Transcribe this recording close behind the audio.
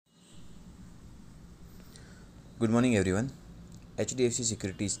Good morning everyone. HDFC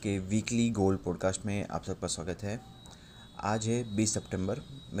securities के weekly gold podcast में आप सबका स्वागत है। आज है 20 सितंबर।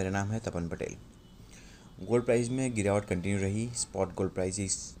 मेरा नाम है तपन पटेल। गोल्ड प्राइस में गिरावट कंटिन्यू रही। स्पॉट गोल्ड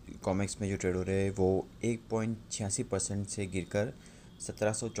प्राइस कॉमेक्स में जो ट्रेड हो रहे हैं वो 1.86% से गिरकर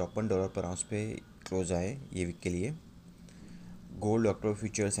 $1754 पर आउंस पे क्लोज आए ये वीक के लिए। गोल्ड अक्टूबर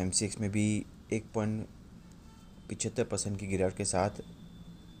फ्यूचर्स MCX में भी 1.75% की गिरावट के साथ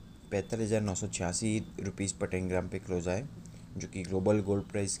 45,986 रुपीज़ पर 10 ग्राम पे क्लोज आए, जो कि ग्लोबल गोल्ड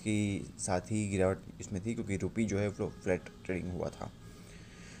प्राइस की साथ ही गिरावट इसमें थी क्योंकि रुपी जो है वो फ्लैट ट्रेडिंग हुआ था।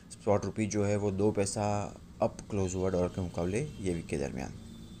 स्पॉट रुपी जो है वो 2 पैसा अप क्लोज हुआ डॉलर के मुकाबले ये वीक के दरमियान।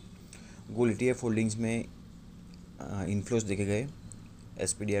 गोल्ड ETF होल्डिंग्स में इनफ्लोज देखे गए।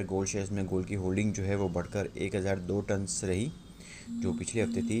 SPDR गोल्ड शेयर्स में गोल्ड की होल्डिंग जो है वो बढ़कर 1002 टन रही, जो पिछले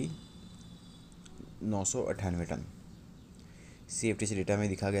हफ्ते थी 998 टन। CFTC डेटा में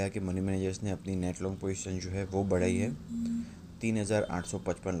दिखा गया कि मनी मैनेजर्स ने अपनी नेट लॉन्ग पोजीशन जो है वो बढ़ाई है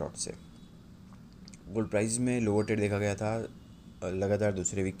 3,855 लॉट से। गोल्ड प्राइस में लोअर ट्रेड देखा गया था लगातार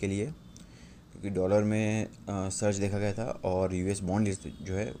दूसरे वीक के लिए, क्योंकि डॉलर में सर्च देखा गया था और US बॉन्ड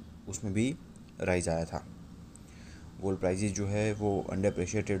जो है उसमें भी राइज आया था। गोल्ड प्राइसेस जो है वो अंडर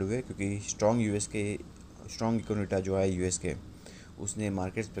प्रेशर ट्रेड हुए क्योंकि स्ट्रॉन्ग इकोनॉमी डेटा जो है US के, उसने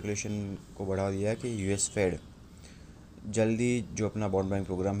मार्केट स्पेकुलेशन को बढ़ावा दिया कि US फेड जल्दी जो अपना बॉन्ड बाइंग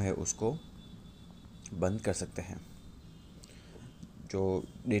प्रोग्राम है उसको बंद कर सकते हैं। जो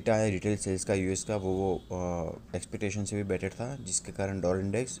डेटा है रिटेल सेल्स का US का वो एक्सपेक्टेशन से भी बेटर था, जिसके कारण डॉलर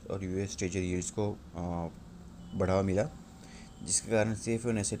इंडेक्स और US ट्रेजरी यील्ड्स को बढ़ावा मिला, जिसके कारण सेफ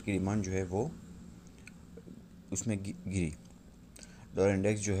एंड एसेट की डिमांड जो है वो उसमें गिरी। डॉलर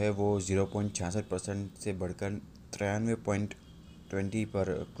इंडेक्स जो है वो 0.66% से बढ़कर 93.20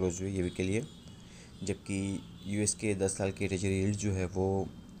 पर क्लोज हुई ये वीक के लिए, जबकि US के 10 साल के ट्रेजरी यील्ड जो है वो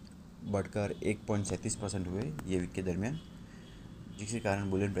बढ़कर 1.37% हुए ये वीक के दरमियान, जिसके कारण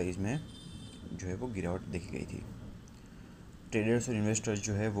बुलियन प्राइस में जो है वो गिरावट देखी गई थी। ट्रेडर्स और इन्वेस्टर्स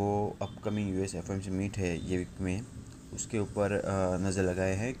जो है वो अपकमिंग US FOMC मीट है ये वीक में, उसके ऊपर नज़र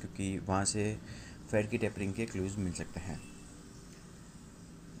लगाए हैं क्योंकि वहाँ से फेड की टेपरिंग के क्लूज मिल सकते हैं।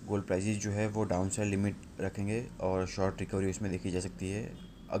 गोल्ड प्राइसेस जो है वो डाउन साइड लिमिट रखेंगे और शॉर्ट रिकवरी उसमें देखी जा सकती है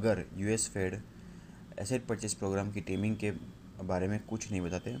अगर US fade asset purchase programme की टेमिंग के बारे में कुछ नहीं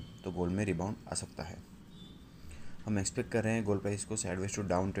बताते तो गोल्ड में रिबाउंड आ सकता है। हम एक्सपेक्ट कर रहे हैं गोल्ड प्राइस को साइडवेज टू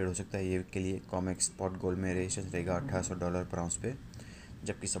डाउन ट्रेड हो सकता है ये वीक के लिए। कॉमेक्स स्पॉट गोल्ड में रेजिस्टेंस रहेगा $1,800 पर आउंस पे,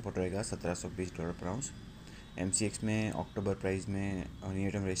 जबकि सपोर्ट रहेगा $1,720 पर आउंस। MCX में अक्टूबर प्राइस में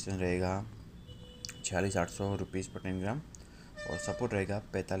नियर टर्म रेजिस्टेंस रहेगा 46,800 रुपीज़ पर 10 ग्राम और सपोर्ट रहेगा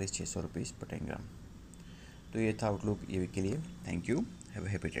 45,600 रुपीज़ पर 10 ग्राम। तो ये था आउटलुक ये वीक के लिए। Thank you. Have a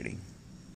happy trading.